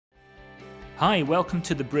Hi, welcome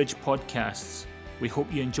to the Bridge Podcasts. We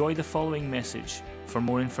hope you enjoy the following message. For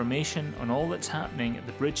more information on all that's happening at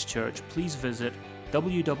the Bridge Church, please visit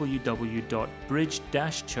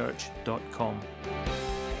www.bridge-church.com.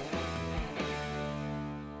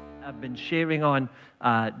 I've been sharing on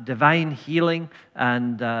divine healing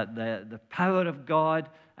and the power of God,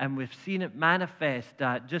 and we've seen it manifest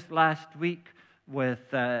just last week with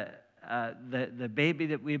the baby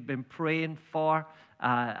that we've been praying for.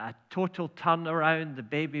 A total turnaround. The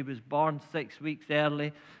baby was born 6 weeks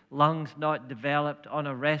early, lungs not developed, on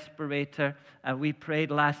a respirator. We prayed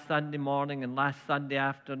last Sunday morning and last Sunday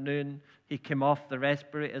afternoon. He came off the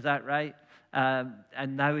respirator, is that right?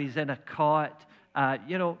 And now he's in a cot.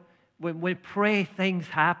 When we pray, things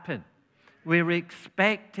happen. We're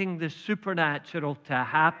expecting the supernatural to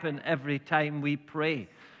happen every time we pray.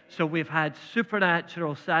 So we've had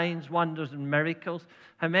supernatural signs, wonders, and miracles.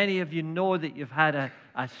 How many of you know that you've had a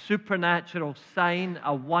supernatural sign,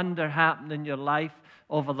 a wonder happen in your life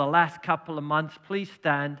over the last couple of months? Please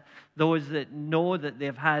stand. Those that know that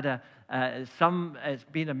they've had some it's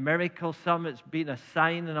been a miracle, some it's been a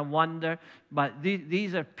sign and a wonder. But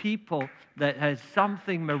these are people that has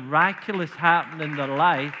something miraculous happen in their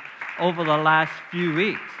life over the last few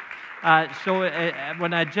weeks.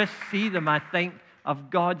 When I just see them, I think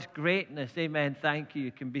of God's greatness. Amen. Thank you.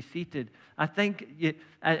 You can be seated. I think you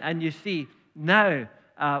see now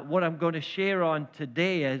what I'm going to share on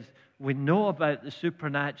today is we know about the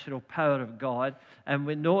supernatural power of God, and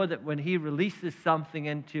we know that when He releases something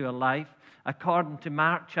into your life, according to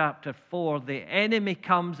Mark chapter 4, the enemy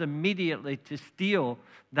comes immediately to steal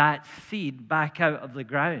that seed back out of the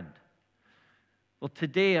ground. Well,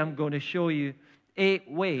 today I'm going to show you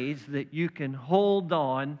 8 ways that you can hold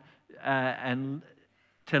on and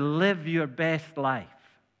to live your best life.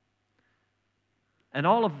 And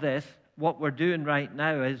all of this, what we're doing right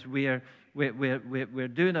now is we're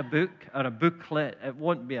doing a book or a booklet. It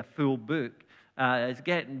won't be a full book. It's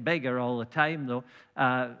getting bigger all the time, though.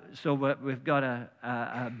 So we've got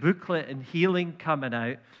a booklet in healing coming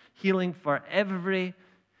out, healing for every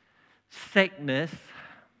sickness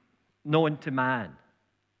known to man.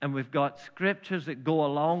 And we've got scriptures that go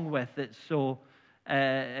along with it. So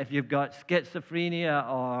if you've got schizophrenia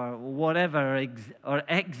or whatever, or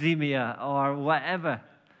eczema or whatever,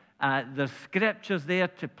 there's scriptures there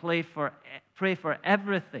to pray for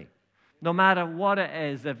everything, no matter what it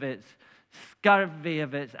is. If it's scurvy,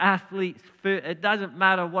 if it's athlete's foot, it doesn't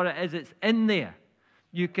matter what it is. It's in there.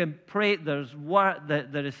 You can pray. There is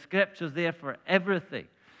scriptures there for everything.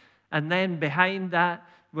 And then behind that,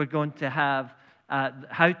 we're going to have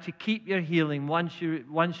how to keep your healing once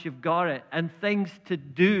you've got it, and things to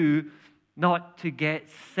do not to get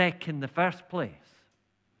sick in the first place.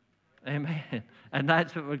 Amen. And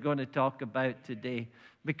that's what we're going to talk about today,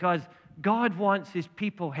 because God wants His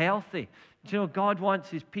people healthy. Do you know, God wants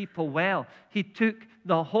His people well. He took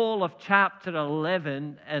the whole of chapter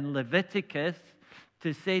 11 in Leviticus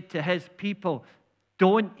to say to His people,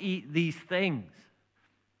 don't eat these things.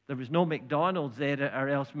 There was no McDonald's there, or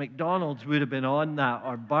else McDonald's would have been on that,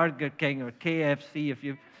 or Burger King, or KFC.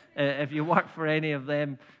 If you work for any of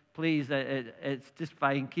them, please, it's just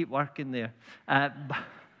fine. Keep working there.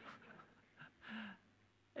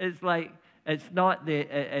 It's like it's not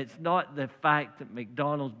the fact that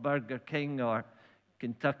McDonald's, Burger King, or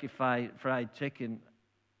Kentucky Fried Chicken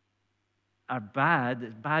are bad.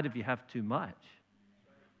 It's bad if you have too much.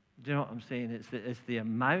 Do you know what I'm saying? It's the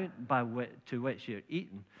amount to which you're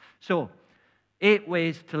eating. So, 8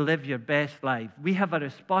 ways to live your best life. We have a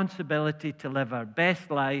responsibility to live our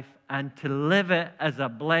best life and to live it as a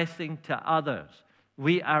blessing to others.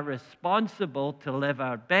 We are responsible to live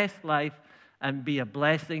our best life and be a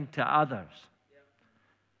blessing to others.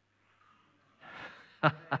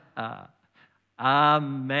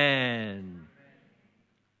 Amen.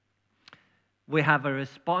 We have a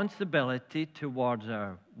responsibility towards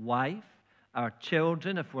our wife, our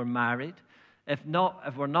children, if we're married. If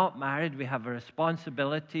we're not married, we have a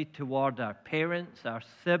responsibility toward our parents, our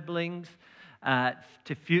siblings,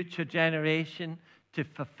 to future generation, to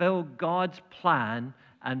fulfill God's plan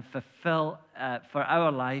and fulfill for our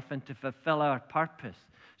life and to fulfill our purpose.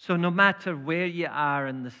 So no matter where you are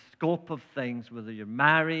in the scope of things, whether you're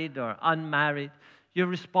married or unmarried, you're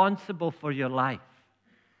responsible for your life.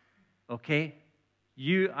 Okay?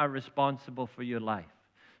 You are responsible for your life.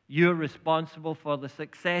 You're responsible for the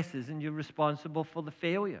successes, and you're responsible for the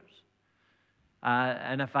failures.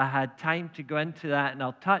 And if I had time to go into that, and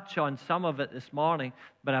I'll touch on some of it this morning,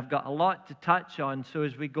 but I've got a lot to touch on. So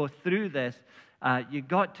as we go through this, you've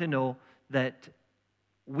got to know that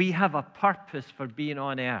we have a purpose for being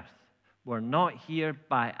on earth. We're not here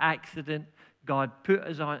by accident God put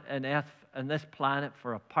us on this planet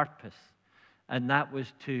for a purpose, and that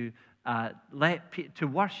was to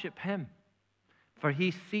worship Him. For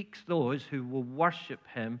He seeks those who will worship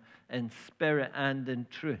Him in spirit and in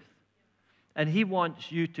truth. And He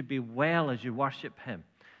wants you to be well as you worship Him.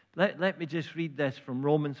 Let me just read this from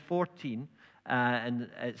Romans 14, and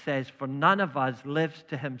it says, "For none of us lives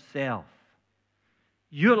to himself."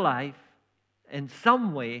 Your life in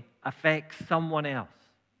some way affects someone else.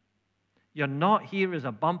 You're not here as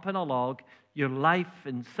a bump in a log. Your life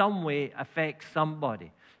in some way affects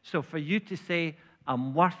somebody. So for you to say,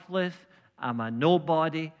 "I'm worthless, I'm a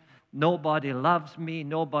nobody, nobody loves me,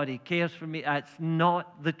 nobody cares for me," that's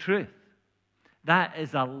not the truth. That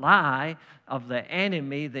is a lie of the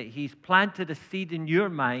enemy, that he's planted a seed in your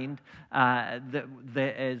mind that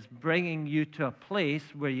is bringing you to a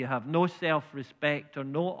place where you have no self-respect or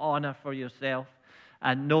no honor for yourself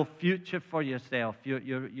and no future for yourself.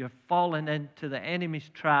 You're falling into the enemy's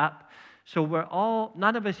trap. So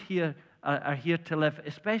none of us here are here to live,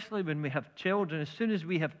 especially when we have children. As soon as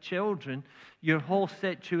we have children, your whole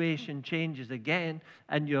situation changes again,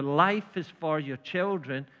 and your life is for your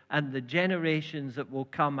children and the generations that will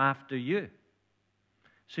come after you.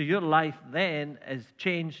 So your life then is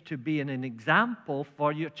changed to being an example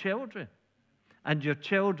for your children and your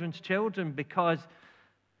children's children, because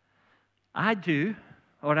I did,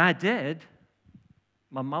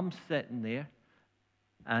 my mom's sitting there,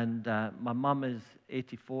 and my mom is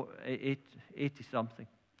 80-something.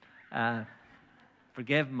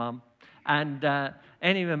 Forgive Mom. And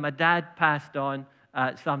anyway, my dad passed on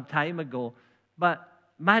some time ago. But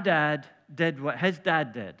my dad did what his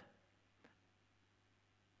dad did.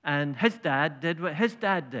 And his dad did what his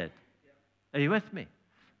dad did. Are you with me?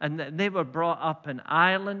 And they were brought up in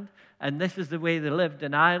Ireland, and this is the way they lived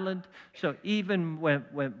in Ireland. So even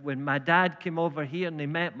when my dad came over here and he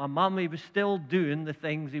met my mum, he was still doing the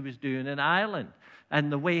things he was doing in Ireland.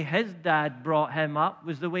 And the way his dad brought him up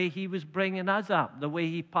was the way he was bringing us up. The way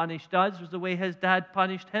he punished us was the way his dad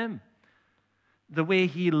punished him. The way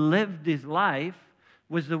he lived his life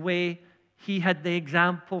was the way he had the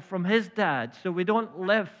example from his dad. So we don't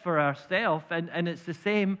live for ourselves. And it's the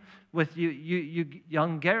same with you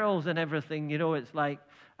young girls and everything. You know, it's like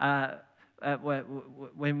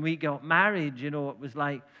when we got married, you know, it was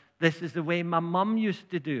like, this is the way my mum used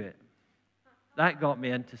to do it. That got me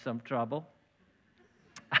into some trouble.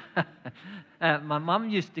 My mum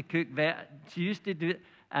used to cook, she used to do it,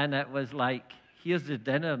 and it was like, here's the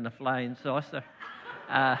dinner in a flying saucer.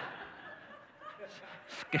 A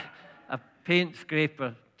paint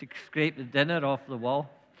scraper to scrape the dinner off the wall.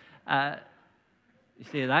 You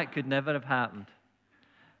see, that could never have happened.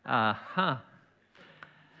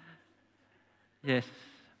 Yes.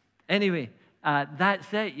 Anyway,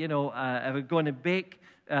 that's it. You know, we're going to bake.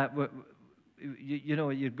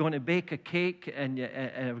 You're going to bake a cake, and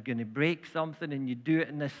we're going to break something, and you do it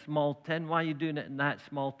in this small tin. Why are you doing it in that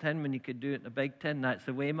small tin when you could do it in a big tin? That's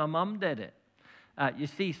the way my mum did it. You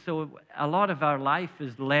see, so a lot of our life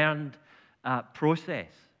is learned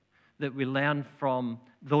process that we learn from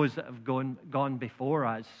those that have gone before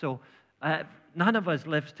us. So none of us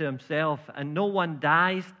lives to himself, and no one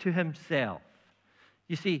dies to himself.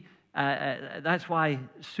 You see, that's why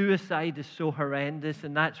suicide is so horrendous,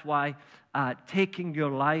 and that's why taking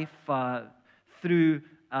your life through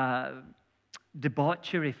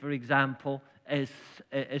debauchery, for example, is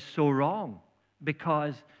so wrong,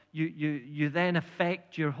 because you then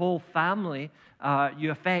affect your whole family,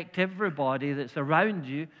 you affect everybody that's around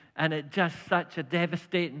you, and it's just such a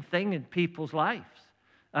devastating thing in people's lives.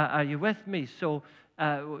 Are you with me? So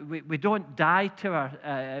we don't die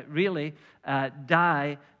to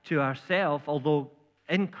die to ourselves, although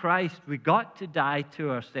in Christ we got to die to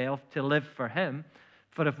ourselves to live for Him.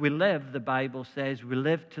 For if we live, the Bible says, we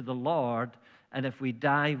live to the Lord, and if we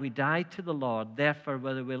die to the Lord. Therefore,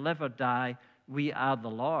 whether we live or die, we are the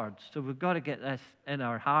Lord's. So we've got to get this in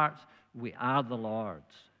our hearts. We are the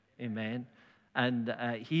Lord's. Amen. And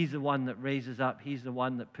He's the one that raises up. He's the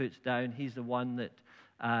one that puts down. He's the one that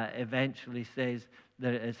eventually says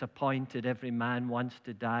that it's appointed every man wants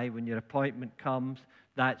to die. When your appointment comes,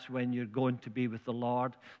 that's when you're going to be with the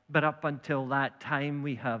Lord. But up until that time,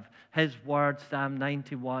 we have His word, Psalm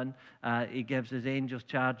 91. He gives His angels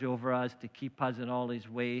charge over us to keep us in all His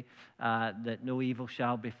way, that no evil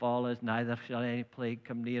shall befall us, neither shall any plague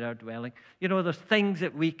come near our dwelling. You know, there's things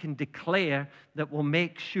that we can declare that will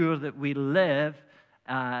make sure that we live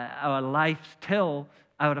our lives till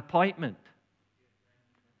our appointment.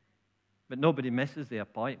 But nobody misses the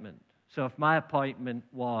appointment. So if my appointment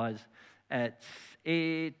was at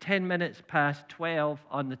 10 minutes past 12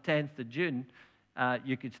 on the 10th of June,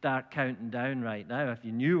 you could start counting down right now if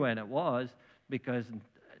you knew when it was, because in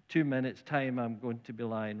 2 minutes' time I'm going to be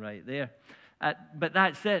lying right there. But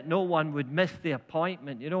that's it. No one would miss the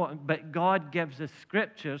appointment. You know, but God gives us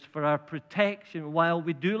scriptures for our protection while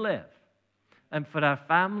we do live, and for our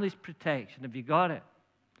family's protection. Have you got it?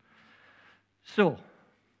 So,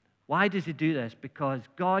 why does he do this? Because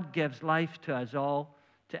God gives life to us all,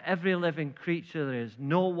 to every living creature. There is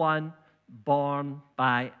no one born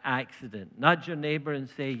by accident. Nudge your neighbor and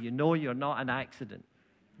say, you know you're not an accident.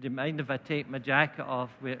 Do you mind if I take my jacket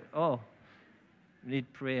off?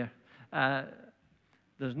 Need prayer.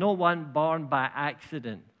 There's no one born by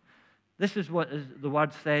accident. This is what the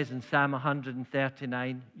word says in Psalm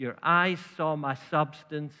 139. Your eyes saw my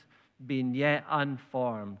substance being yet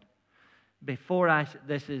unformed.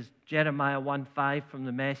 This is Jeremiah 1:5 from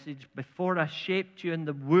the Message. Before I shaped you in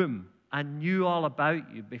the womb, I knew all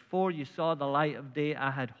about you. Before you saw the light of day, I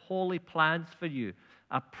had holy plans for you,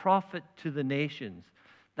 a prophet to the nations.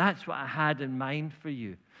 That's what I had in mind for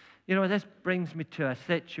you. You know, this brings me to a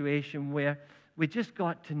situation where we just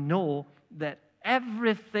got to know that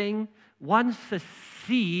everything, once the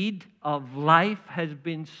seed of life has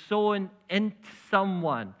been sown into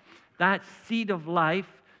someone, that seed of life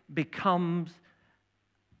becomes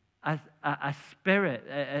a spirit.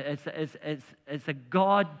 It's a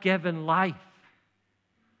God-given life.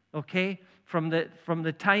 Okay? From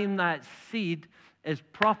the time that seed is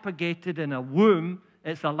propagated in a womb,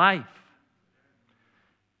 it's a life.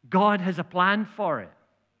 God has a plan for it.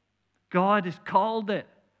 God has called it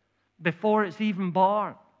before it's even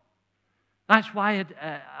born. That's why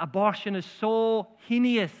abortion is so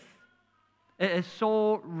heinous. It is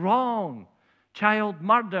so wrong. Child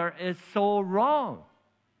murder is so wrong.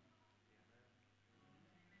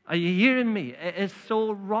 Are you hearing me? It is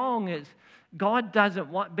so wrong. God doesn't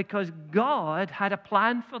want, because God had a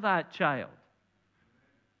plan for that child.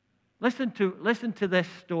 Listen to this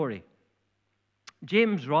story.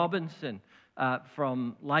 James Robinson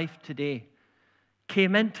from Life Today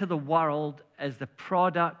came into the world as the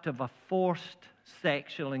product of a forced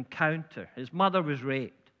sexual encounter. His mother was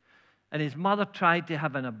raped, and his mother tried to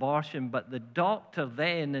have an abortion, but the doctor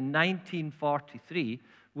then in 1943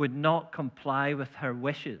 would not comply with her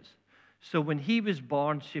wishes. So when he was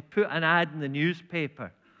born, she put an ad in the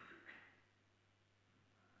newspaper,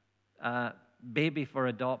 baby for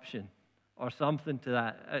adoption, or something to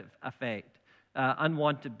that effect.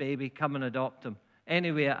 Unwanted baby, come and adopt him.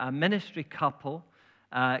 Anyway, a ministry couple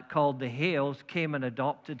called the Hales came and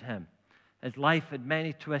adopted him. His life had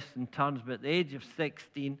many twists and turns, but at the age of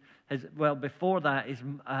 16, before that,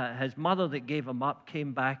 his mother that gave him up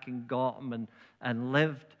came back and got him and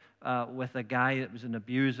lived with a guy that was an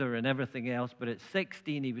abuser and everything else. But at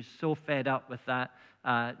 16, he was so fed up with that,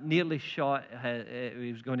 nearly shot.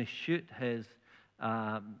 He was going to shoot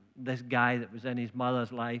this guy that was in his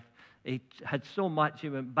mother's life. He had so much, he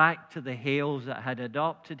went back to the Hales that had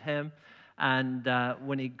adopted him. And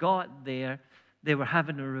when he got there, they were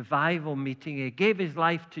having a revival meeting. He gave his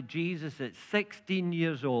life to Jesus at 16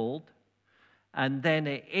 years old. And then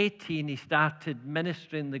at 18, he started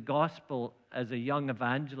ministering the gospel as a young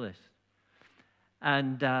evangelist.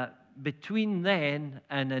 And between then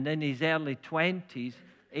and in his early 20s,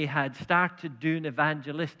 he had started doing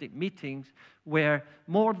evangelistic meetings where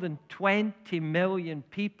more than 20 million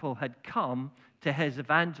people had come to his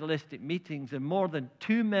evangelistic meetings, and more than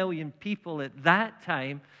 2 million people at that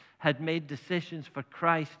time had made decisions for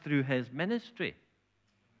Christ through his ministry.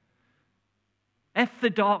 If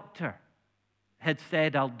the doctor had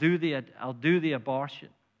said, I'll do the abortion,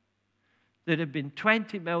 there'd have been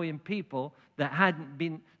 20 million people that hadn't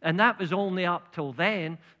been, and that was only up till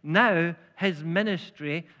then. Now, his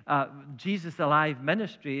ministry, Jesus Alive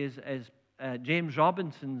ministry, is James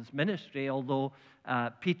Robinson's ministry, although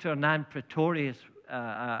Peter and Ann Pretorius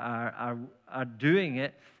are doing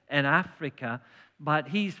it in Africa. But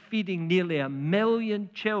he's feeding nearly 1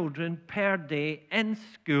 million children per day in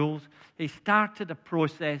schools. He started a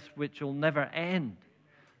process which will never end.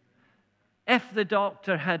 If the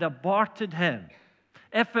doctor had aborted him,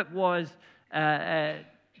 if it was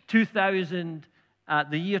 2000,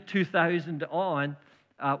 the year 2000 on,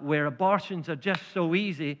 where abortions are just so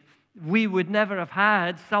easy, we would never have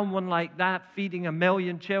had someone like that feeding 1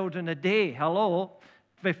 million children a day. Hello?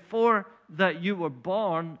 Before that you were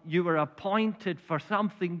born, you were appointed for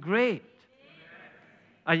something great.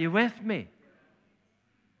 Are you with me?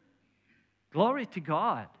 Glory to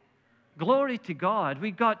God. Glory to God.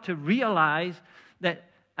 We got to realize that,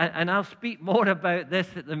 and I'll speak more about this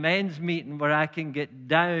at the men's meeting where I can get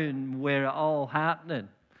down where it all happening.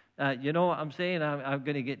 You know what I'm saying? I'm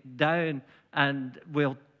going to get down and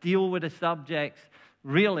we'll deal with the subjects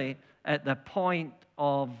really at the point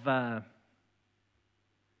of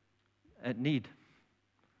at need,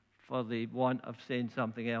 for the want of saying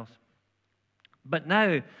something else. But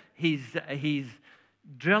now he's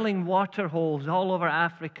drilling water holes all over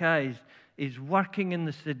Africa. He's working in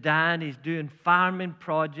the Sudan. He's doing farming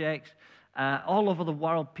projects all over the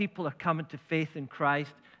world. People are coming to faith in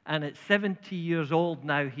Christ. And at 70 years old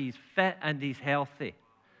now, he's fit and he's healthy.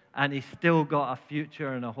 And he's still got a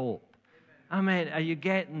future and a hope. I mean, are you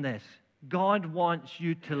getting this? God wants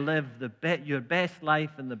you to live your best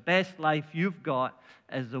life, and the best life you've got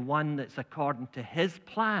is the one that's according to His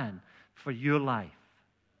plan for your life.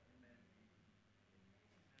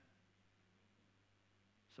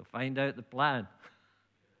 So find out the plan.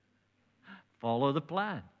 Follow the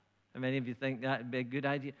plan. How many of you think that would be a good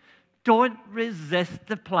idea? Don't resist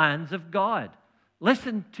the plans of God.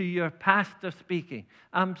 Listen to your pastor speaking.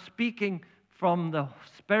 I'm speaking from the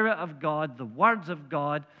Spirit of God, the words of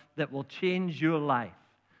God that will change your life.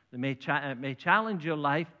 It may challenge your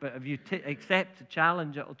life, but if you accept the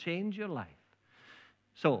challenge, it will change your life.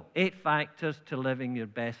 So, 8 factors to living your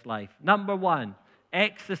best life. Number 1,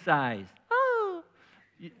 exercise.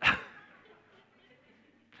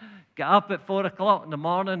 Get up at 4 o'clock in the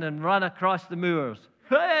morning and run across the moors.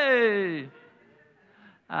 Hey!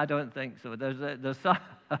 I don't think so. There's some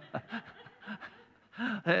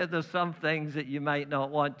there's some things that you might not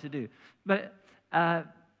want to do. But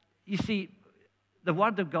you see, the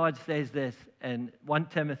Word of God says this in 1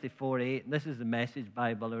 Timothy 4:8, and this is the Message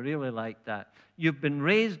Bible. I really like that. You've been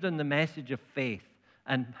raised on the message of faith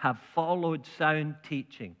and have followed sound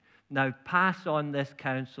teaching. Now pass on this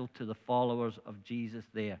counsel to the followers of Jesus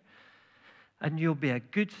there. And you'll be a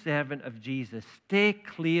good servant of Jesus. Stay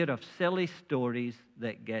clear of silly stories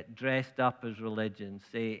that get dressed up as religion.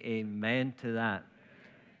 Say amen to that.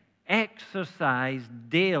 Exercise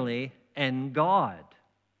daily in God.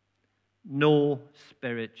 No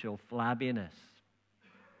spiritual flabbiness.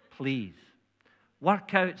 Please.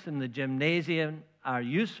 Workouts in the gymnasium are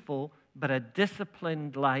useful, but a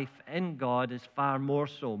disciplined life in God is far more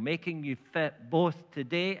so, making you fit both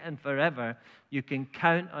today and forever. You can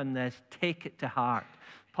count on this. Take it to heart.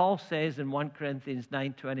 Paul says in 1 Corinthians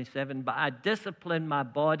 9:27, but I discipline my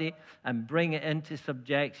body and bring it into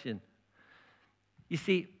subjection. You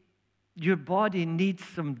see, your body needs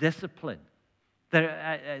some discipline.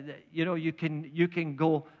 You can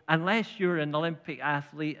go, unless you're an Olympic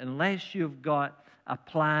athlete, unless you've got a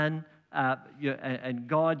plan, and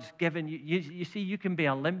God's given you. You see, you can be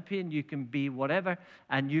Olympian, you can be whatever,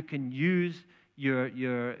 and you can use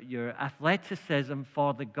your athleticism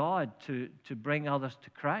for the God to bring others to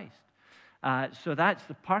Christ. So that's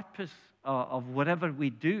the purpose of whatever we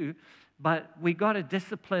do. But we got to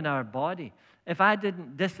discipline our body. If I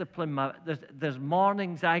didn't discipline there's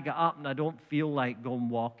mornings I get up and I don't feel like going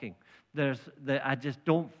walking. I just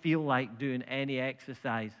don't feel like doing any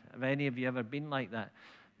exercise. Have any of you ever been like that?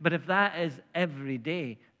 But if that is every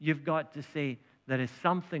day, you've got to say, there is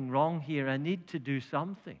something wrong here. I need to do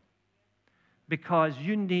something. Because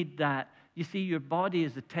you need that. You see, your body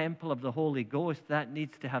is the temple of the Holy Ghost. That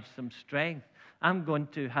needs to have some strength. I'm going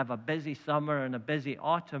to have a busy summer and a busy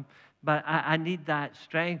autumn, but I need that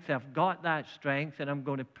strength. I've got that strength, and I'm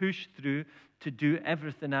going to push through to do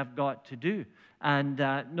everything I've got to do. And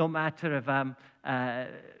no matter if I'm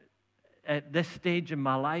at this stage in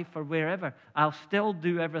my life or wherever, I'll still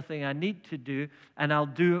do everything I need to do, and I'll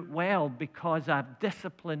do it well because I've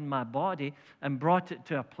disciplined my body and brought it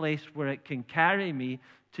to a place where it can carry me,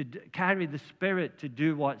 to carry the Spirit to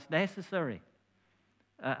do what's necessary.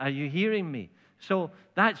 Are you hearing me? So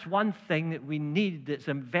that's one thing that we need that's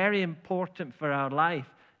very important for our life.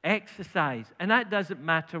 Exercise. And that doesn't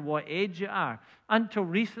matter what age you are. Until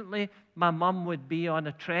recently, my mum would be on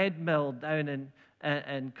a treadmill down in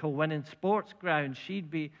Kilwinning Sports Ground. She'd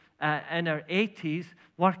be in her 80s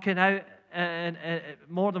working out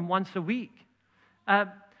more than once a week. I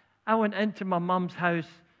went into my mum's house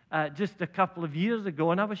just a couple of years ago,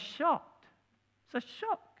 and I was shocked. It's a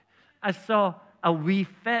shock. I saw a wee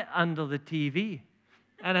fit under the TV.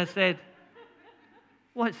 And I said,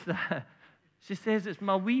 what's that? She says, it's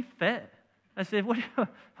my wee fit. I said,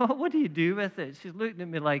 what do you do with it? She's looking at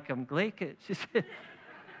me like I'm glaikit. She said,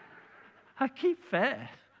 I keep fit.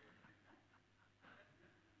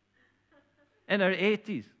 In her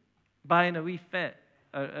 80s, buying a wee fit.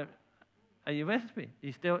 Are you with me?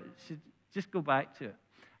 Just go back to it.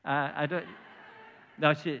 I don't.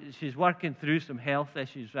 No, she's working through some health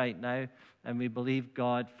issues right now, and we believe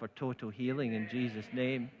God for total healing in Jesus'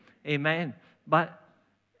 name. Amen. But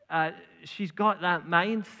she's got that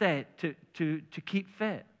mindset to keep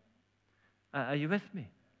fit. Are you with me?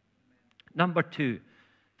 Number 2,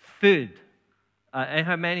 food. And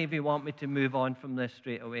how many of you want me to move on from this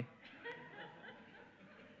straight away?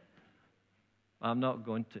 I'm not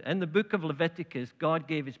going to. In the book of Leviticus, God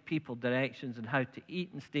gave his people directions on how to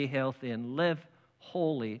eat and stay healthy and live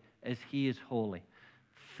holy as he is holy.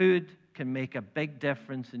 Food can make a big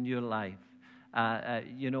difference in your life.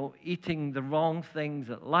 Eating the wrong things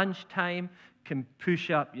at lunchtime can push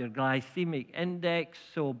up your glycemic index,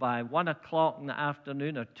 so by 1 o'clock in the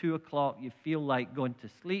afternoon or 2 o'clock you feel like going to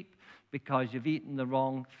sleep because you've eaten the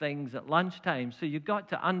wrong things at lunchtime. So you've got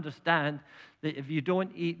to understand that if you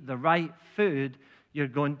don't eat the right food, you're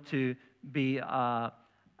going to be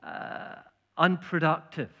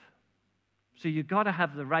unproductive. So you've got to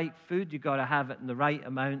have the right food, you've got to have it in the right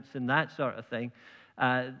amounts and that sort of thing.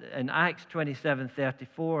 In Acts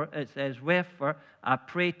 27:34, it says, "Wherefore, I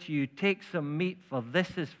pray to you, take some meat, for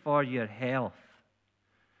this is for your health."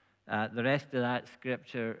 The rest of that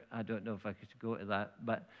scripture, I don't know if I could go to that,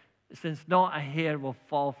 but since not a hair will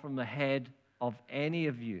fall from the head of any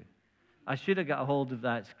of you. I should have got a hold of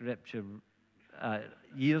that scripture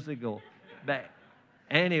years ago, but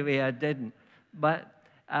anyway, I didn't. But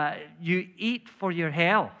you eat for your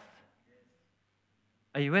health.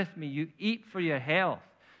 Are you with me? You eat for your health.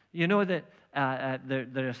 You know that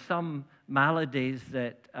there are some maladies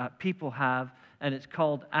that people have, and it's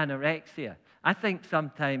called anorexia. I think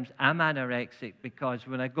sometimes I'm anorexic because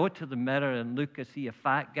when I go to the mirror and look, I see a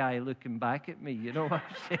fat guy looking back at me. You know what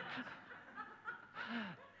I'm saying?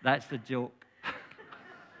 That's the joke.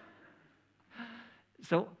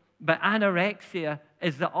 But anorexia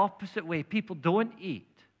is the opposite way. People don't eat.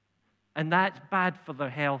 And that's bad for their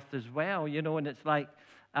health as well, and it's like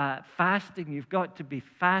fasting. You've got to be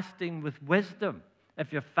fasting with wisdom.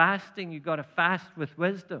 If you're fasting, you've got to fast with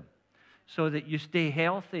wisdom so that you stay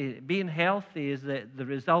healthy. Being healthy is the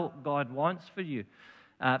result God wants for you.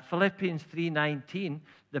 Philippians 3:19,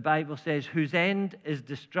 the Bible says, "Whose end is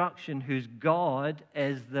destruction, whose God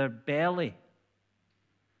is their belly,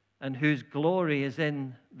 and whose glory is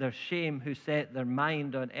in their shame, who set their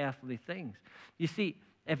mind on earthly things." You see,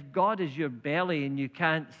 if God is your belly and you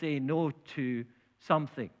can't say no to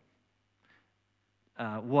something,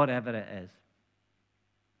 whatever it is,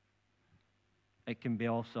 it can be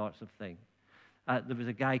all sorts of things. There was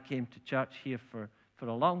a guy came to church here for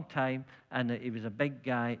a long time, and he was a big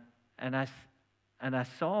guy, and I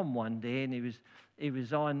saw him one day, and he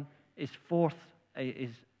was on his fourth.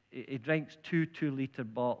 He drinks 2 2-liter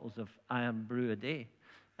bottles of Iron Brew a day.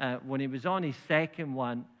 When he was on his second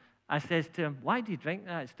one, I says to him, "Why do you drink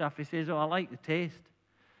that stuff?" He says, "Oh, I like the taste."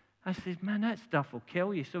 I says, "Man, that stuff will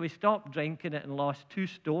kill you." So he stopped drinking it and lost 2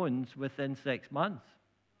 stones within 6 months.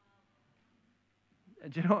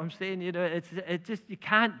 Do you know what I'm saying? It's just, you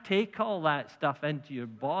can't take all that stuff into your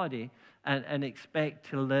body and expect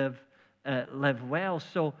to live well.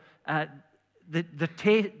 So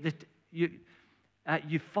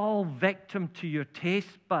you fall victim to your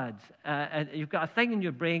taste buds. And you've got a thing in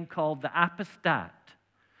your brain called the apostat.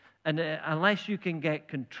 And unless you can get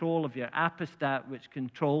control of your apostat, which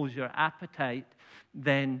controls your appetite,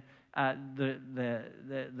 then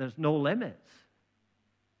there's no limits.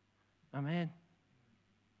 Amen.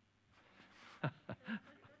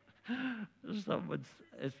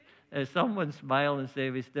 Someone smile and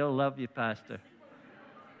say, "We still love you, Pastor."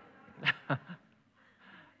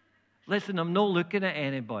 Listen, I'm not looking at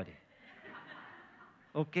anybody.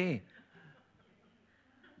 Okay.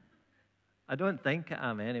 I don't think I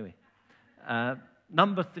am anyway.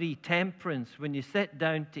 Number 3, temperance. When you sit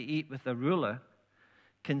down to eat with a ruler,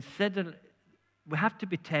 we have to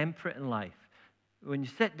be temperate in life. When you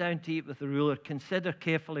sit down to eat with a ruler, consider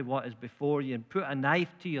carefully what is before you and put a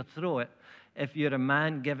knife to your throat if you're a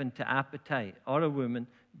man given to appetite or a woman.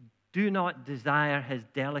 Do not desire his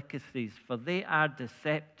delicacies, for they are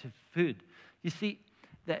deceptive food. You see,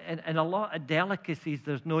 in a lot of delicacies,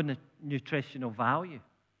 there's no nutritional value.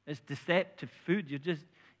 It's deceptive food. You're just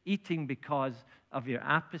eating because of your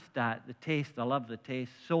apostat, the taste. I love the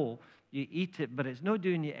taste. So you eat it, but it's not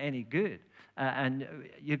doing you any good. And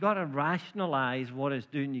you've got to rationalize what is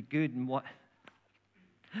doing you good and what.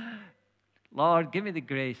 Lord, give me the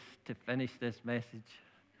grace to finish this message.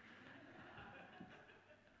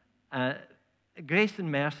 Grace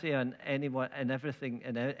and mercy on anyone and everything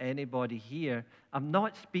and anybody here. I'm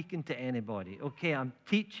not speaking to anybody, okay? I'm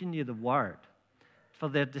teaching you the word. For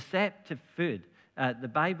their deceptive food. The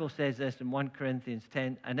Bible says this in 1 Corinthians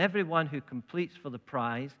 10, "And everyone who completes for the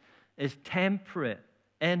prize is temperate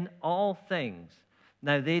in all things.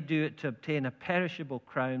 Now they do it to obtain a perishable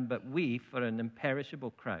crown, but we for an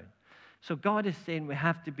imperishable crown." So God is saying we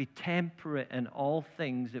have to be temperate in all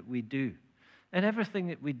things that we do. And everything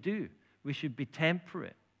that we do. we should be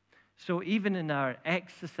temperate. So even in our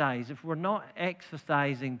exercise, if we're not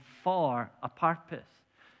exercising for a purpose,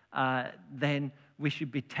 then we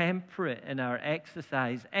should be temperate in our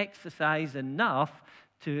exercise. Exercise enough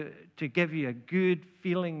to give you a good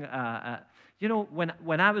feeling. You know,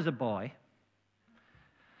 when I was a boy,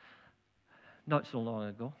 not so long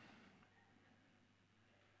ago,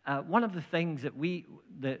 one of the things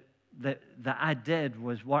that I did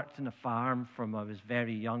was worked on a farm from I was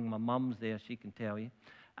very young. My mum's there, she can tell you.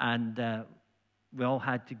 And we all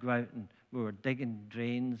had to go out and we were digging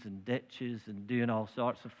drains and ditches and doing all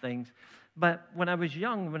sorts of things. But when I was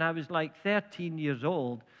young, when I was like 13 years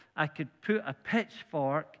old, I could put a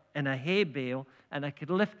pitchfork in a hay bale and I could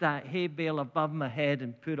lift that hay bale above my head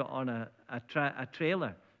and put it on a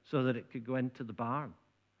trailer so that it could go into the barn.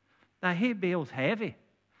 That hay bale's heavy,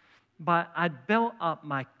 but I'd built up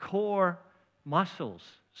my core muscles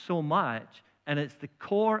so much, and it's the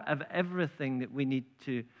core of everything that we need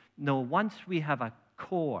to know. Once we have a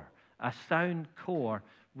core, a sound core,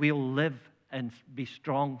 we'll live and be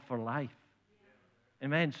strong for life.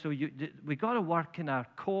 Amen. So we got to work in our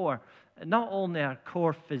core, not only our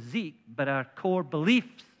core physique, but our core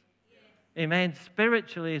beliefs. Amen.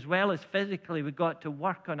 Spiritually as well as physically, we've got to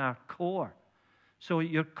work on our core. So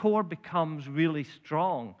your core becomes really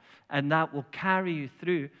strong, and that will carry you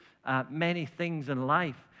through many things in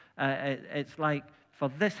life. It's like for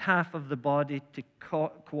this half of the body to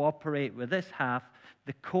cooperate with this half,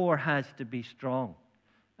 the core has to be strong.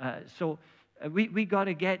 So we got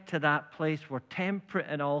to get to that place where temperate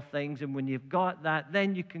in all things, and when you've got that,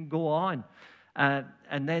 then you can go on.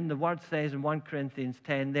 And then the word says in 1 Corinthians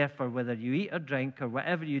 10, therefore, whether you eat or drink or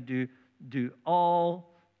whatever you do, do all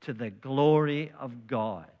to the glory of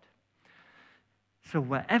God. So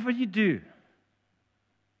whatever you do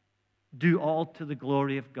all to the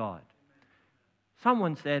glory of God.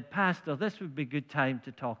 Someone said, Pastor, this would be a good time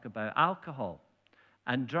to talk about alcohol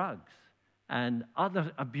and drugs and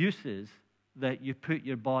other abuses that you put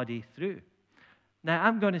your body through. Now,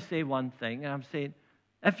 I'm going to say one thing, and I'm saying,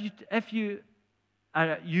 if you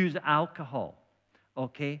use alcohol,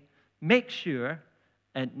 okay, make sure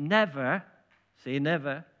it never, say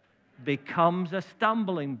never, becomes a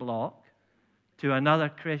stumbling block to another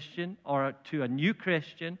Christian or to a new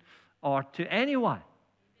Christian or to anyone.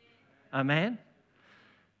 Amen?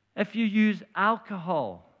 If you use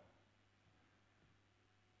alcohol,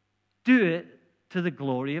 do it to the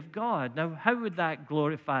glory of God. Now, how would that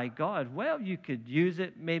glorify God? Well, you could use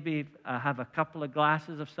it, maybe have a couple of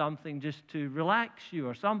glasses of something just to relax you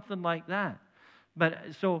or something like that. But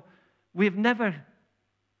so we've never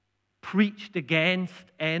preached against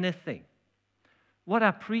anything. What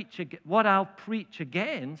I'll preach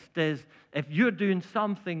against is if you're doing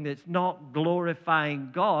something that's not glorifying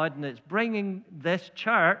God and it's bringing this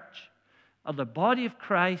church or the body of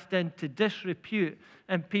Christ into disrepute,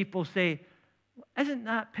 and people say, isn't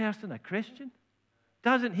that person a Christian?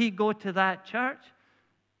 Doesn't he go to that church?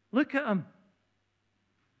 Look at him.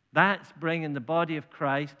 That's bringing the body of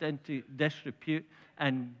Christ into disrepute,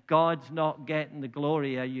 and God's not getting the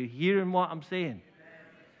glory. Are you hearing what I'm saying?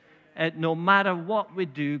 No matter what we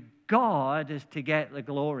do, God is to get the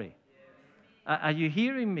glory. Are you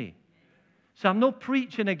hearing me? So I'm not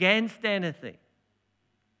preaching against anything.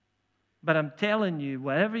 But I'm telling you,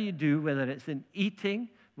 whatever you do, whether it's in eating,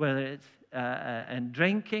 whether it's in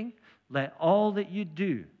drinking, let all that you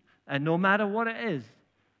do, and no matter what it is,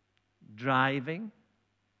 driving,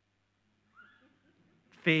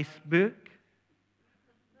 Facebook,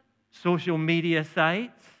 social media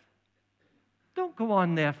sites, don't go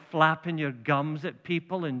on there flapping your gums at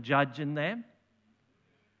people and judging them.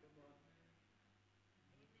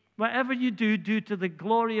 Whatever you do, do to the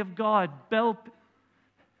glory of God.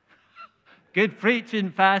 Good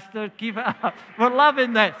preaching, Pastor. Keep it up. We're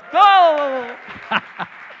loving this. Go!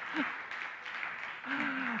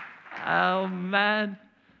 Oh, man.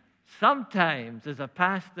 Sometimes, as a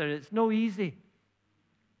pastor, it's no easy.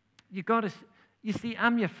 You see,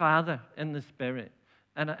 I'm your father in the Spirit.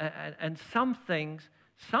 And some things,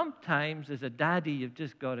 sometimes as a daddy, you've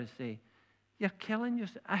just got to say, you're killing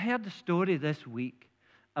yourself. I heard a story this week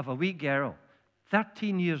of a wee girl,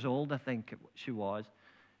 13 years old, I think she was,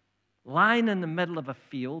 lying in the middle of a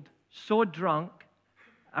field, so drunk,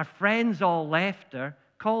 her friends all left her,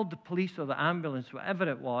 called the police or the ambulance, whatever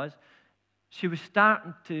it was. She was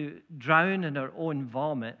starting to drown in her own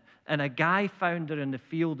vomit, and a guy found her in the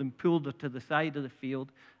field and pulled her to the side of the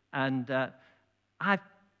field. And I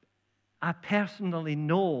personally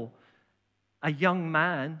know a young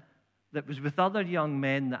man that was with other young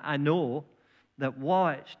men that I know that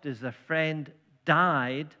watched as their friend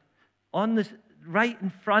died on right in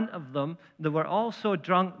front of them. They were all so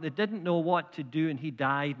drunk they didn't know what to do, and he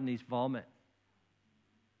died in his vomit.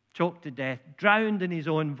 Choked to death, drowned in his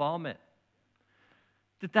own vomit.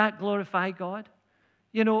 Did that glorify God?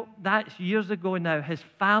 You know, that's years ago now. His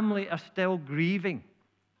family are still grieving.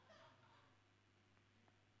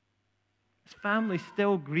 His family's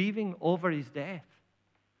still grieving over his death.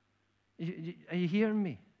 Are you hearing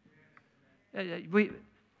me?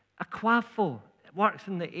 Aquafo works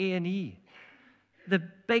in the A&E.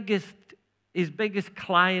 His biggest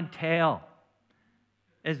clientele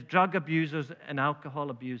is drug abusers and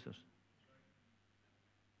alcohol abusers.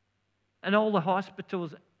 And all the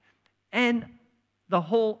hospitals and the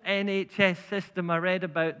whole NHS system, I read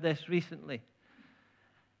about this recently.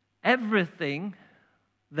 Everything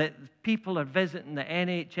that people are visiting the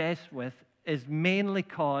NHS with is mainly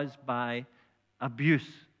caused by abuse,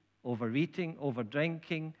 overeating,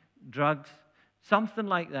 overdrinking, drugs. Something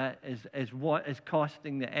like that is what is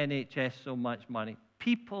costing the NHS so much money.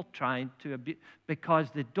 People trying to abuse because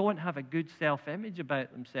they don't have a good self-image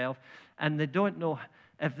about themselves, and they don't know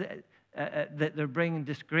if that they're bringing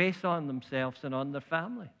disgrace on themselves and on their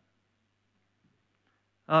family.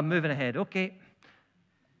 Moving ahead. Okay.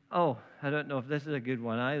 Oh, I don't know if this is a good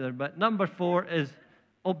one either, but number 4 is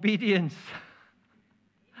obedience.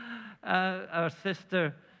 Our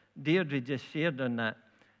sister Deirdre just shared on that.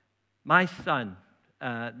 My son,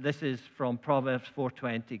 this is from Proverbs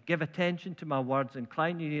 4:20. Give attention to my words,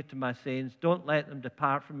 incline your ear to my sayings. Don't let them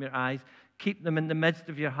depart from your eyes. Keep them in the midst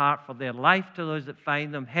of your heart, for their life to those that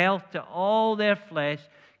find them, health to all their flesh.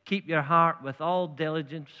 Keep your heart with all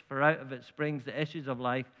diligence, for out of it springs the issues of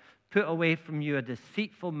life. Put away from you a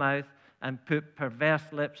deceitful mouth, and put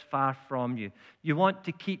perverse lips far from you. You want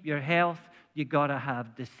to keep your health, you got to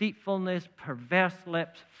have deceitfulness, perverse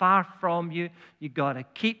lips far from you. You got to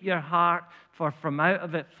keep your heart, for from out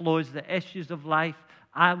of it flows the issues of life.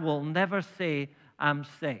 I will never say I'm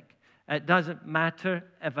sick. It doesn't matter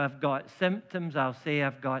if I've got symptoms. I'll say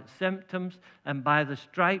I've got symptoms, and by the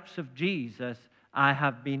stripes of Jesus, I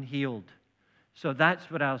have been healed. So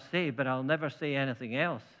that's what I'll say, but I'll never say anything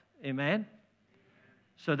else. Amen?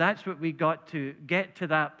 So that's what we got to get to,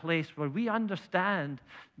 that place where we understand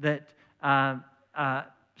that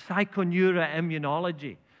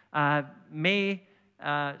psychoneuroimmunology. May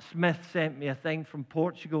Smith sent me a thing from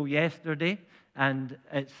Portugal yesterday, and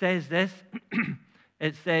it says this.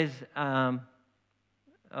 It says, it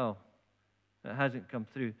hasn't come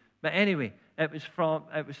through. But anyway, it was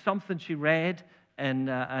something she read in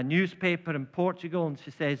a newspaper in Portugal, and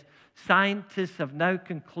she says, scientists have now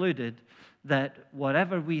concluded that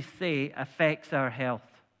whatever we say affects our health,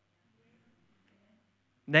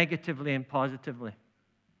 negatively and positively.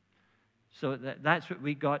 So that's what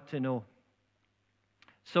we got to know.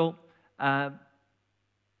 So,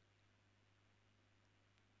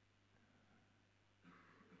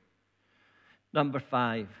 number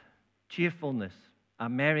 5, cheerfulness. A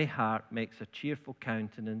merry heart makes a cheerful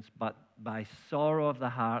countenance, but by sorrow of the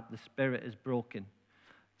heart the spirit is broken.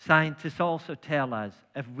 Scientists also tell us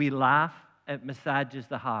if we laugh, it massages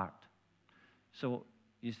the heart. So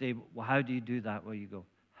you say, well, how do you do that? Well, you go,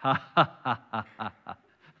 ha, ha, ha, ha, ha, ha,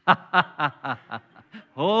 ha, ha, ha,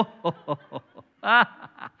 ho, ho, ho, ho.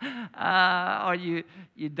 Or you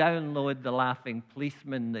download the laughing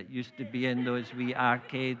policeman that used to be in those wee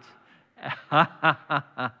arcades.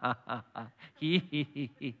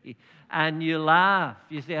 And you laugh.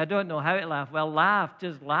 You say, I don't know how to laugh. Well, laugh.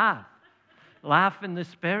 Just laugh. Laugh in the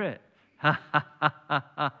spirit.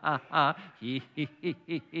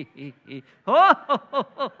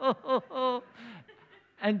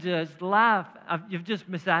 And just laugh. You've just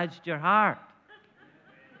massaged your heart.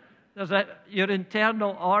 Your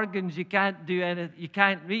internal organs, you can't do anything. You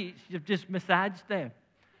can't reach. You've just massaged them.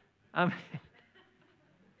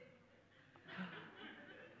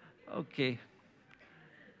 Okay.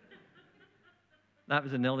 That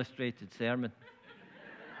was an illustrated sermon.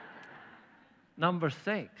 Number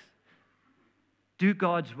 6, do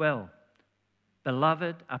God's will.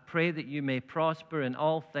 Beloved, I pray that you may prosper in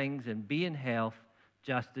all things and be in health,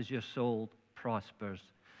 just as your soul prospers.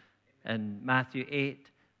 In Matthew 8,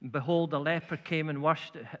 behold, a leper came and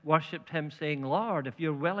worshipped him, saying, Lord, if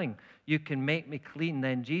you're willing, you can make me clean.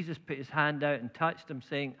 Then Jesus put his hand out and touched him,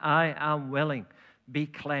 saying, I am willing. Be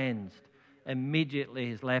cleansed. Immediately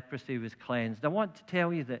his leprosy was cleansed. I want to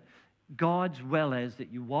tell you that God's will is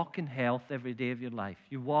that you walk in health every day of your life.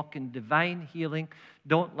 You walk in divine healing.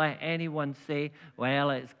 Don't let anyone say, well,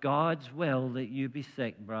 it's God's will that you be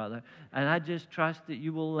sick, brother. And I just trust that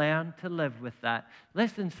you will learn to live with that.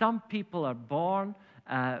 Listen, some people are born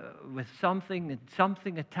with something, and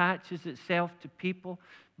something attaches itself to people.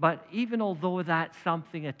 But even although that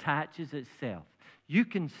something attaches itself, you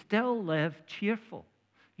can still live cheerful.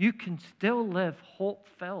 You can still live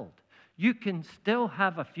hope-filled. You can still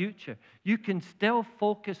have a future. You can still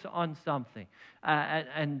focus on something.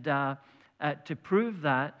 To prove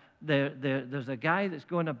that, there's a guy that's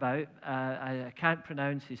going about, I can't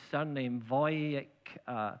pronounce his surname, Wojciech,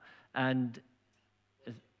 and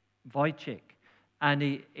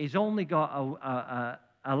he's only got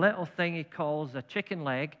a little thing he calls a chicken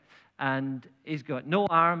leg, and he's got no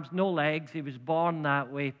arms, no legs. He was born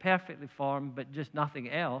that way, perfectly formed, but just nothing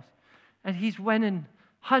else. And he's winning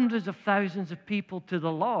hundreds of thousands of people to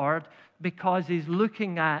the Lord because he's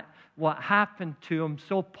looking at what happened to him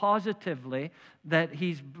so positively that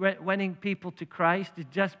he's winning people to Christ. He's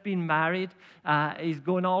just been married. He's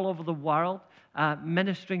going all over the world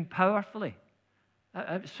ministering powerfully.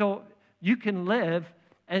 So you can live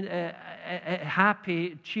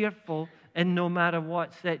happy, cheerful, in no matter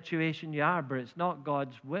what situation you are, but it's not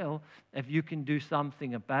God's will. If you can do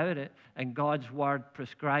something about it and God's word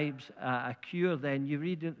prescribes a cure, then you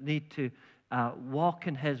really need to walk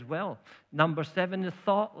in his will. Number 7, the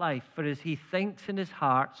thought life. For as he thinks in his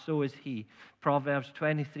heart, so is he. Proverbs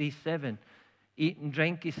 23:7. Eat and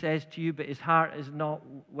drink, he says to you, but his heart is not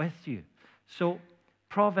with you. So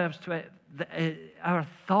Proverbs 20, our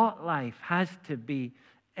thought life has to be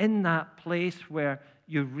in that place where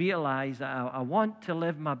you realize that I want to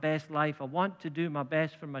live my best life. I want to do my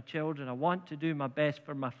best for my children. I want to do my best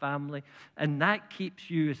for my family. And that keeps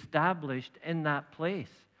you established in that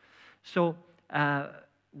place. So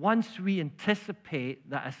once we anticipate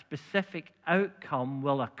that a specific outcome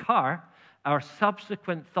will occur, our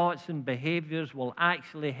subsequent thoughts and behaviors will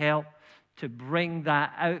actually help to bring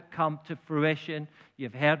that outcome to fruition.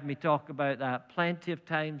 You've heard me talk about that plenty of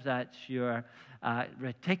times. That's your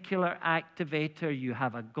reticular activator. You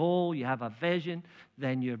have a goal, you have a vision,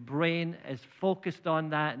 then your brain is focused on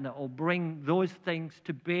that, and it will bring those things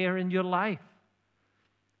to bear in your life.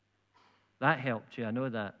 That helped you, I know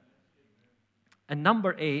that. And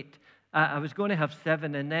number 8, I was going to have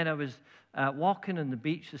 7, and then I was walking on the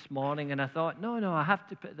beach this morning, and I thought, no, I have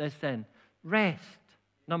to put this in. Rest,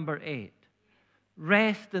 number 8.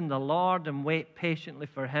 Rest in the Lord and wait patiently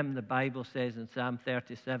for him, the Bible says in Psalm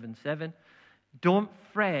 37:7. Don't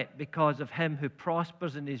fret because of him who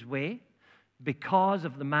prospers in his way, because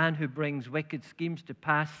of the man who brings wicked schemes to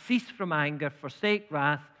pass. Cease from anger, forsake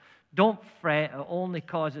wrath. Don't fret, it only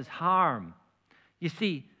causes harm. You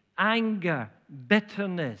see, anger,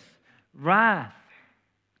 bitterness, wrath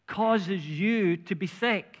causes you to be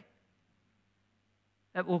sick.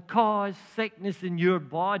 It will cause sickness in your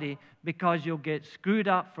body because you'll get screwed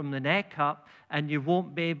up from the neck up and you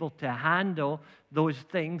won't be able to handle those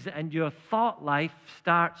things, and your thought life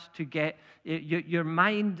starts to get, your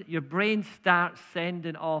mind, your brain starts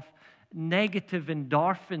sending off negative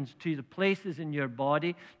endorphins to the places in your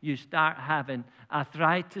body. You start having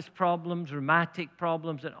arthritis problems, rheumatic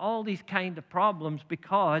problems, and all these kind of problems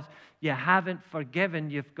because you haven't forgiven.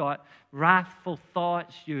 You've got wrathful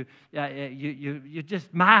thoughts. You're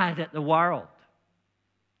just mad at the world.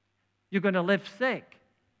 You're going to live sick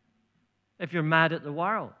if you're mad at the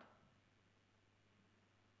world.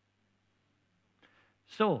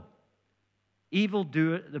 So,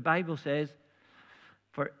 evildoer, the Bible says,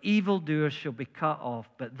 for evildoers shall be cut off,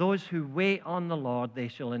 but those who wait on the Lord, they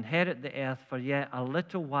shall inherit the earth for yet a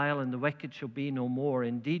little while, and the wicked shall be no more.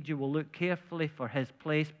 Indeed, you will look carefully for his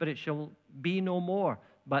place, but it shall be no more.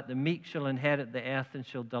 But the meek shall inherit the earth and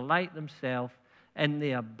shall delight themselves in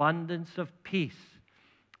the abundance of peace.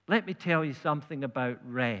 Let me tell you something about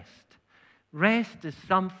rest. Rest is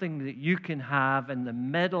something that you can have in the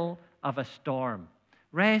middle of a storm.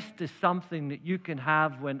 Rest is something that you can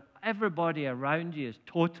have when everybody around you is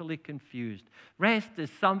totally confused. Rest is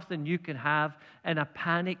something you can have in a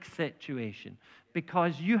panic situation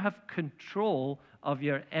because you have control of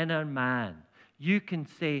your inner man. You can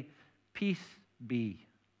say, peace be.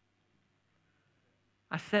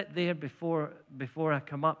 I sit there before I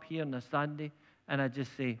come up here on a Sunday, and I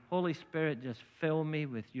just say, Holy Spirit, just fill me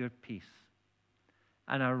with your peace.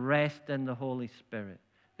 And I rest in the Holy Spirit.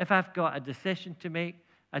 If I've got a decision to make,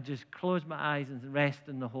 I just close my eyes and rest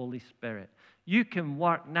in the Holy Spirit. You can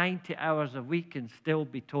work 90 hours a week and still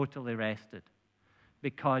be totally rested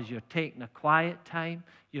because you're taking a quiet time,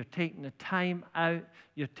 you're taking a time out,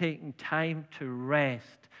 you're taking time to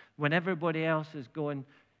rest. When everybody else is going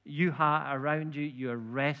around you, you're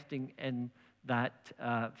resting in that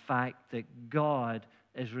fact that God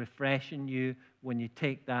is refreshing you when you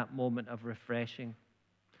take that moment of refreshing.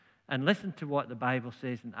 And listen to what the Bible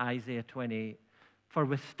says in Isaiah 28. For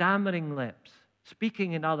with stammering lips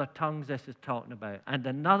Speaking in other tongues, this is talking about. And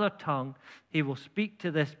another tongue he will speak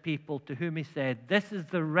to this people, to whom he said, this is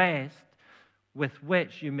the rest with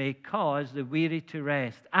which you may cause the weary to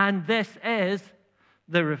rest. And this is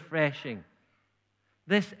the refreshing.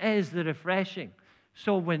 This is the refreshing.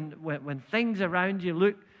 So when things around you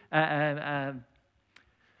look,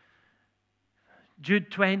 Jude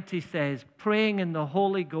 20 says, praying in the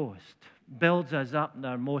Holy Ghost builds us up in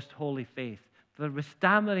our most holy faith. For with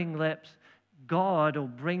stammering lips, God will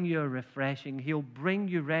bring you a refreshing. He'll bring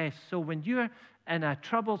you rest. So when you're in a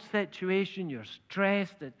troubled situation, you're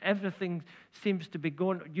stressed, that everything seems to be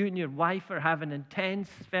going, you and your wife are having intense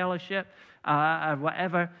fellowship or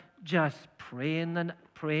whatever, just pray in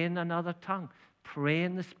another tongue. Pray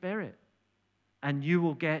in the Spirit, and you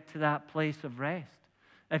will get to that place of rest.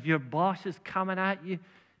 If your boss is coming at you,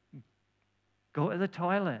 go to the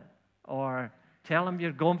toilet or tell them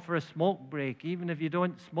you're going for a smoke break. Even if you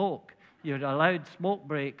don't smoke, you're allowed smoke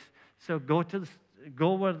breaks. So don't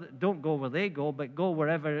go where they go, but go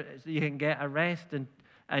wherever you can get a rest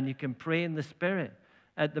and you can pray in the Spirit.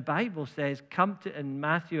 The Bible says, in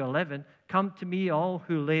Matthew 11, come to me all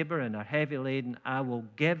who labor and are heavy laden, I will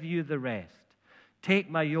give you the rest.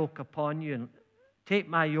 Take my yoke upon you and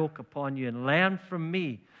learn from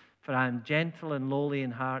me, for I am gentle and lowly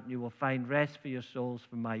in heart, and you will find rest for your souls,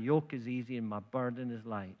 for my yoke is easy and my burden is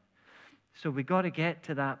light. So we got to get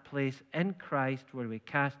to that place in Christ where we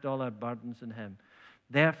cast all our burdens on him.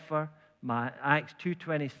 Therefore, Acts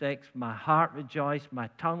 2:26, my heart rejoiced, my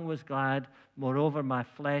tongue was glad, moreover my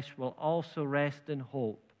flesh will also rest in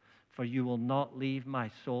hope, for you will not leave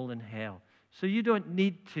my soul in hell. So you don't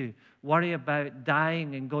need to worry about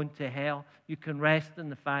dying and going to hell. You can rest in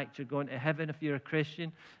the fact you're going to heaven if you're a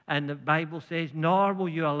Christian. And the Bible says, nor will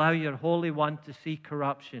you allow your Holy One to see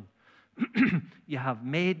corruption. You have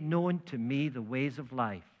made known to me the ways of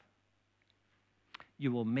life.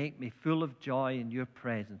 You will make me full of joy in your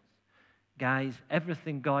presence. Guys,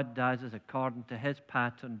 everything God does is according to his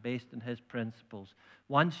pattern, based on his principles.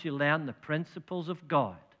 Once you learn the principles of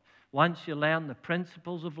God, once you learn the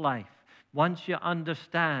principles of life, once you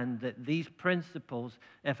understand that these principles,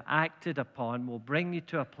 if acted upon, will bring you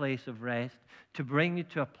to a place of rest, to bring you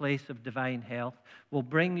to a place of divine health, will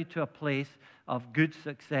bring you to a place of good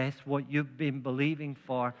success, what you've been believing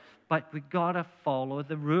for, but we've got to follow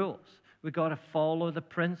the rules. We've got to follow the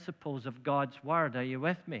principles of God's Word. Are you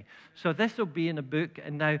with me? So this will be in a book.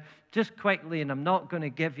 And now, just quickly, and I'm not going to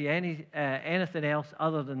give you anything else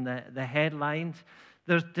other than the headlines.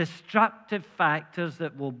 There's destructive factors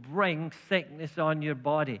that will bring sickness on your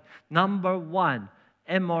body. Number one,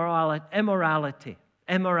 immorality,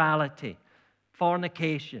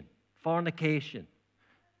 fornication.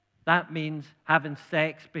 That means having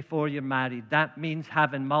sex before you're married. That means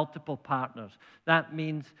having multiple partners. That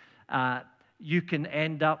means you can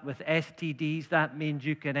end up with STDs. That means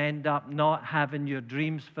you can end up not having your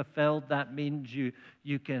dreams fulfilled. That means you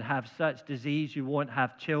can have such disease you won't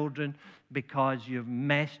have children because you've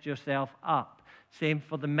messed yourself up. Same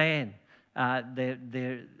for the men.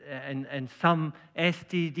 In some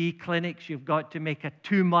STD clinics, you've got to make a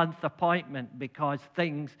 2-month appointment because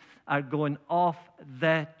things are going off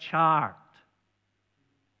the chart.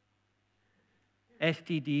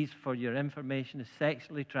 STDs, for your information, is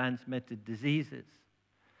sexually transmitted diseases.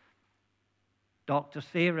 Dr.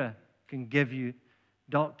 Sarah can give you,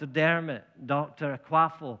 Dr. Dermot, Dr.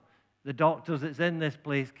 Aquafo, the doctors that's in this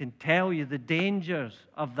place can tell you the dangers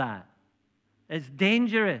of that. It's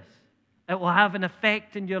dangerous. It will have an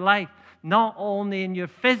effect in your life, not only in your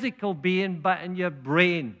physical being, but in your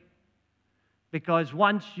brain. Because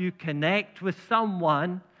once you connect with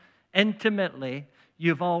someone intimately,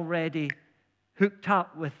 you've already hooked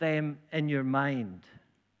up with them in your mind.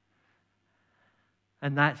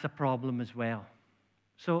 And that's a problem as well.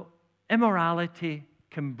 So immorality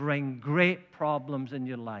can bring great problems in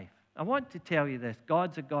your life. I want to tell you this.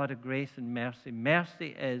 God's a God of grace and mercy.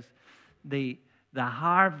 Mercy is the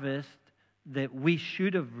harvest that we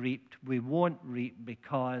should have reaped, we won't reap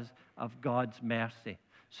because of God's mercy.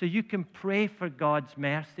 So you can pray for God's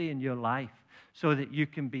mercy in your life so that you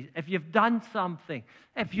can be, if you've done something,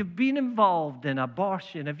 if you've been involved in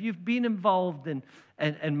abortion, if you've been involved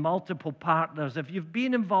in multiple partners, if you've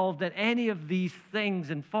been involved in any of these things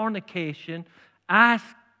in fornication, ask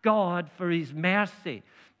God for his mercy.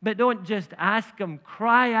 But don't just ask him,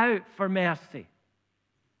 cry out for mercy.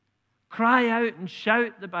 Cry out and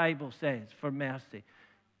shout, the Bible says, for mercy.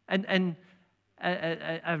 And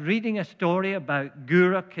reading a story about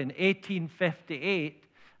Guruk in 1858,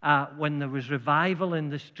 when there was revival in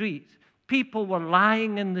the streets, people were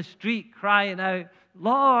lying in the street crying out,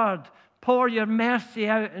 Lord, Pour your mercy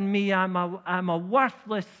out in me. I'm a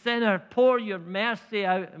worthless sinner. Pour your mercy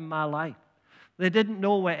out in my life. They didn't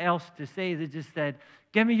know what else to say. They just said,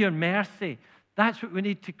 give me your mercy. That's what we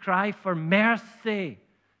need to cry for, mercy.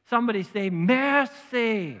 Somebody say,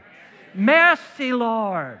 mercy. Mercy,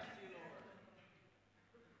 Lord.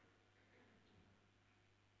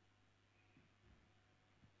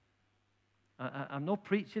 I'm not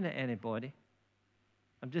preaching at anybody.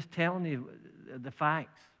 I'm just telling you the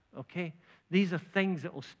facts, okay? These are things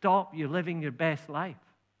that will stop you living your best life.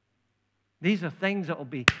 These are things that will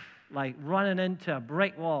be like running into a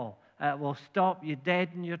brick wall. It will stop you dead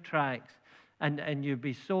in your tracks, and you'll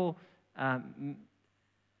be so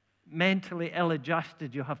mentally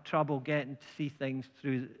ill-adjusted you'll have trouble getting to see things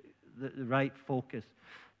through the right focus.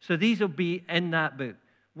 So these will be in that book.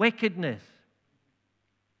 Wickedness.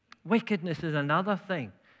 Wickedness is another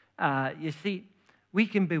thing. You see, we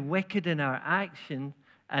can be wicked in our action,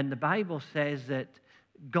 and the Bible says that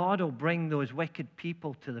God will bring those wicked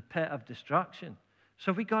people to the pit of destruction.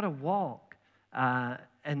 So we got to walk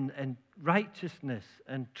in righteousness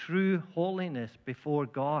and true holiness before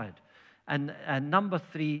God. And number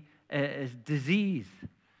 3 is disease.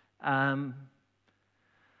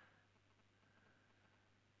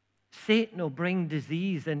 Satan will bring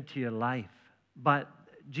disease into your life, but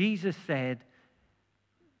Jesus said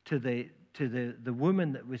to the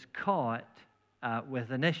woman that was caught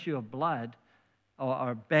with an issue of blood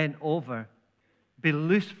or bent over, be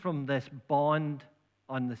loosed from this bond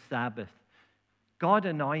on the Sabbath. God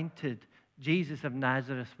anointed Jesus of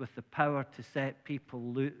Nazareth with the power to set people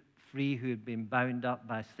free who had been bound up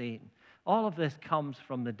by Satan. All of this comes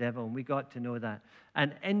from the devil, and we got to know that.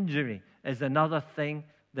 And injury is another thing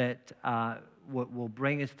that will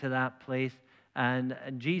bring us to that place. And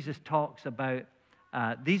Jesus talks about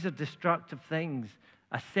these are destructive things.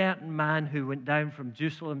 A certain man who went down from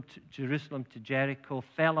Jerusalem to Jericho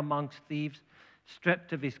fell amongst thieves,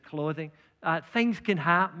 stripped of his clothing. Things can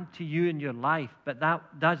happen to you in your life, but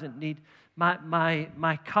that doesn't need.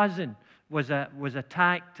 My cousin was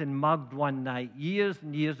attacked and mugged one night years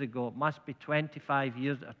and years ago. It must be 25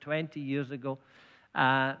 years or 20 years ago.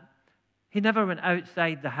 He never went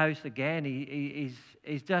outside the house again. He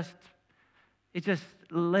just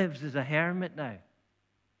lives as a hermit now.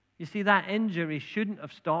 You see, that injury shouldn't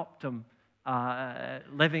have stopped him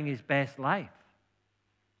living his best life.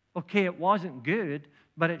 Okay, it wasn't good,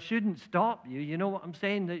 but it shouldn't stop you. You know what I'm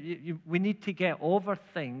saying? That we need to get over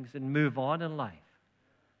things and move on in life.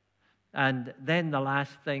 And then the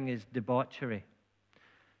last thing is debauchery.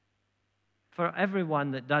 For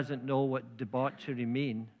everyone that doesn't know what debauchery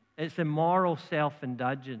means, it's immoral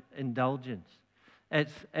self-indulgence.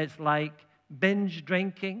 It's like binge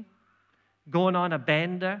drinking, going on a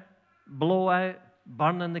bender, blowout,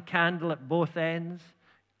 burning the candle at both ends,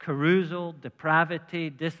 carousal, depravity,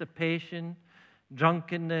 dissipation,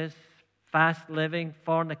 drunkenness, fast living,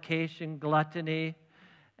 fornication, gluttony,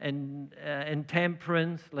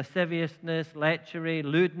 intemperance, lasciviousness, lechery,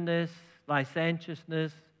 lewdness,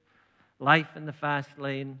 licentiousness, life in the fast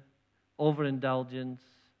lane, overindulgence,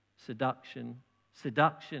 seduction,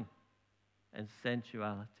 and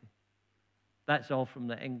sensuality. That's all from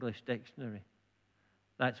the English dictionary.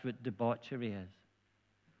 That's what debauchery is.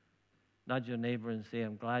 Nudge your neighbor and say,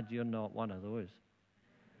 I'm glad you're not one of those.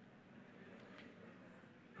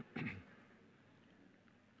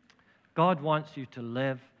 God wants you to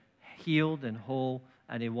live healed and whole,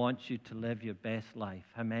 and He wants you to live your best life.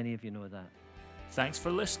 How many of you know that? Thanks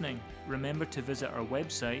for listening. Remember to visit our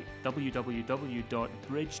website,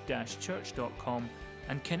 www.bridge-church.com,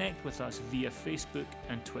 and connect with us via Facebook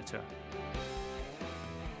and Twitter.